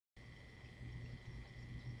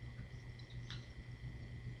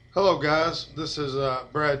Hello guys, this is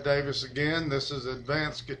Brad Davis again. This is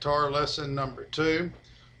advanced guitar lesson number 2.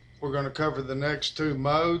 We're going to cover the next two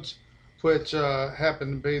modes, which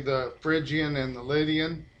happen to be the Phrygian and the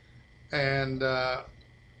Lydian, and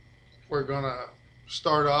we're going to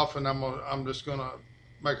start off, and I'm just going to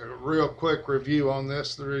make a real quick review on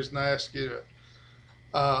this. The reason I asked you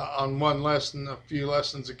on one lesson a few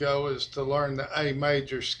lessons ago is to learn the A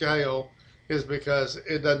major scale, is because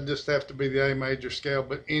it doesn't just have to be the A major scale,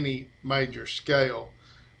 but any major scale.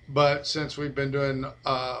 But since we've been doing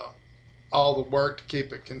all the work to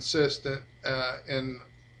keep it consistent in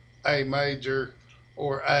A major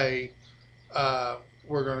or A,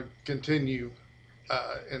 we're going to continue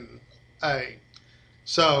in A.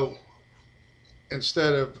 So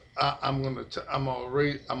instead of I'm going to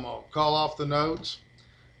call off the notes,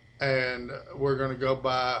 and we're going to go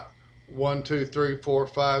by 1, 2, 3, 4,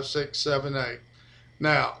 5, 6, 7, 8.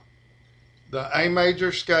 Now, the A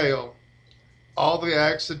major scale, all the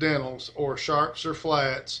accidentals or sharps or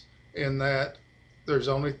flats in that, there's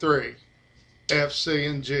only 3, F, C,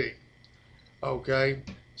 and G. Okay,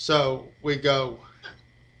 so we go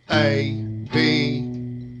A,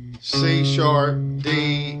 B, C sharp,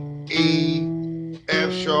 D, E,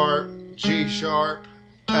 F sharp, G sharp,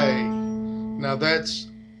 A. Now that's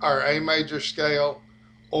our A major scale,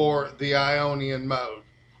 or the Ionian mode.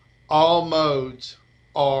 All modes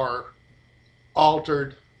are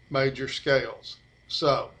altered major scales.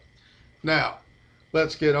 So now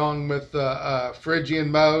let's get on with the Phrygian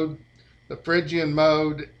mode. The Phrygian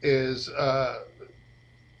mode is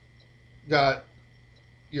got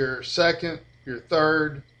your second, your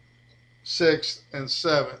third, sixth, and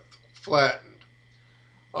seventh flattened.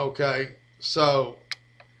 Okay, so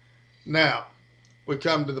now we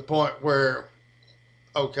come to the point where,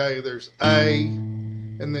 okay, there's A,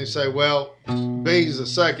 and they say, well, B is the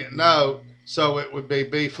second note, so it would be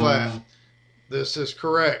B flat. This is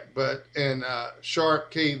correct, but in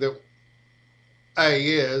sharp key that A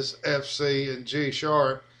is, F, C, and G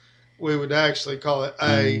sharp, we would actually call it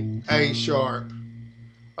A sharp.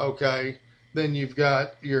 Okay, then you've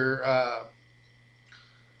got your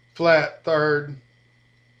flat third,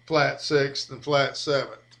 flat sixth, and flat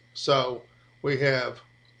seventh. So we have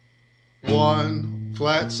 1,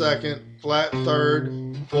 flat second, flat third,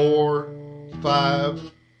 4,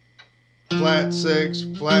 5, flat 6,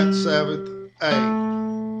 flat 7th, A.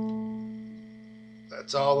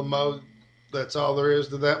 That's all the mode. That's all there is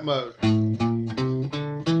to that mode.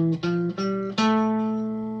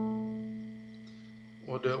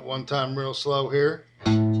 We'll do it one time real slow here.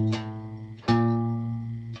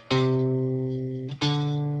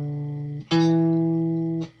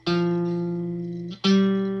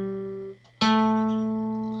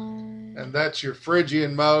 And that's your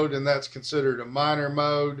Phrygian mode, and that's considered a minor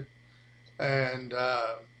mode, and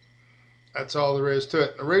that's all there is to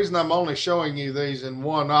it. The reason I'm only showing you these in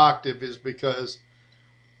one octave is because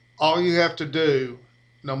all you have to do,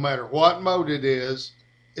 no matter what mode it is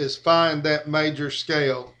find that major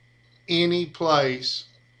scale any place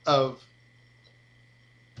of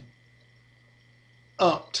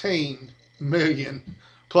umpteen million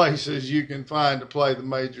places you can find to play the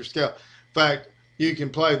major scale. In fact, you can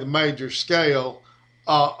play the major scale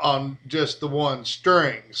on just the one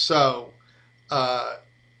string. So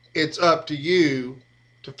it's up to you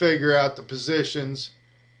to figure out the positions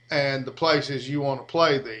and the places you want to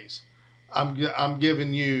play these. I'm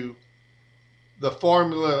giving you the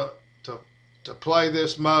formula to play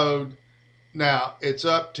this mode. Now it's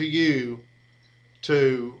up to you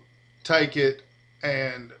to take it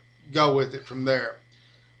and go with it from there.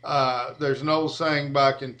 There's an old saying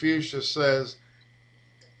by Confucius says,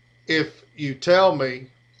 if you tell me,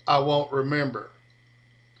 I won't remember.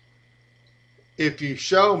 If you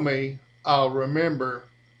show me, I'll remember.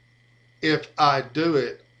 If I do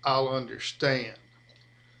it, I'll understand.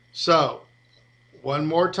 So, one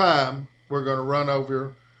more time, we're going to run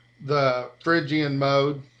over the Phrygian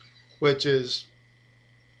mode, which is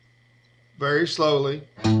very slowly.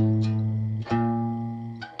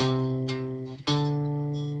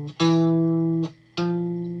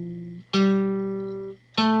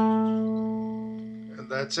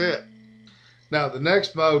 That's it. Now the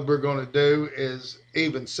next mode we're going to do is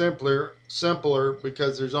even simpler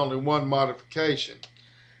because there's only one modification,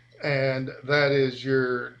 and that is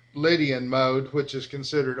your Lydian mode, which is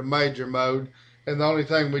considered a major mode, and the only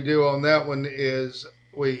thing we do on that one is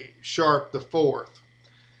we sharp the 4th.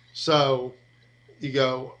 So you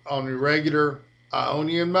go on your regular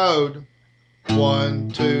Ionian mode,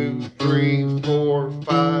 1, 2, 3, 4,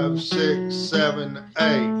 5, 6, 7,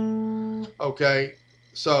 8. Okay,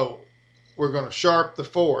 so we're going to sharp the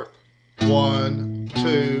 4th. 1,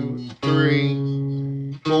 2,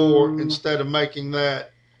 3, 4. Instead of making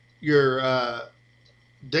that your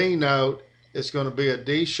D note, it's going to be a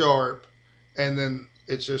D sharp, and then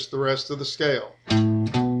it's just the rest of the scale.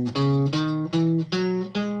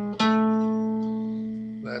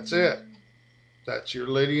 That's it. That's your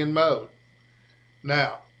Lydian mode.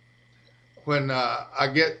 Now, when I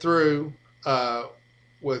get through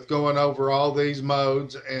with going over all these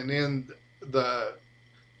modes, and in the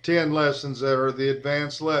 10 lessons that are the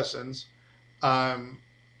advanced lessons, I'm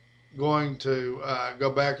going to go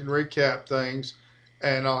back and recap things,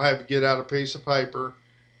 and I'll have you get out a piece of paper,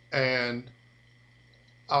 and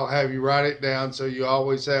I'll have you write it down so you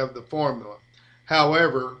always have the formula.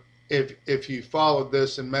 However, if you followed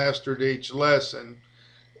this and mastered each lesson,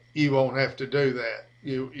 you won't have to do that.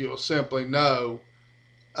 You'll simply know,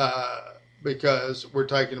 because we're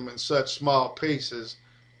taking them in such small pieces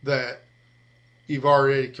that you've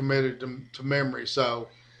already committed them to memory. So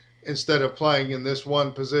instead of playing in this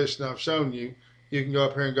one position I've shown you, you can go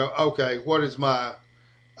up here and go, okay, what is my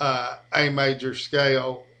A major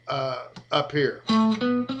scale up here?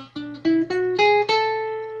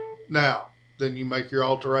 Now, then you make your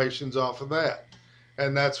alterations off of that.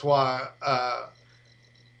 And that's why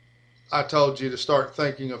I told you to start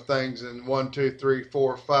thinking of things in 1, 2, 3,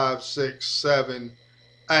 4, 5, 6, 7,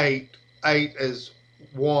 8. 8 is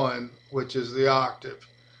 1, which is the octave.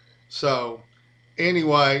 So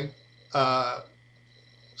anyway,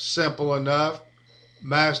 simple enough.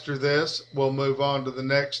 Master this. We'll move on to the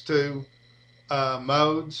next two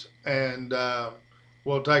modes, and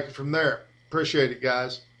we'll take it from there. Appreciate it,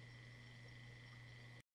 guys.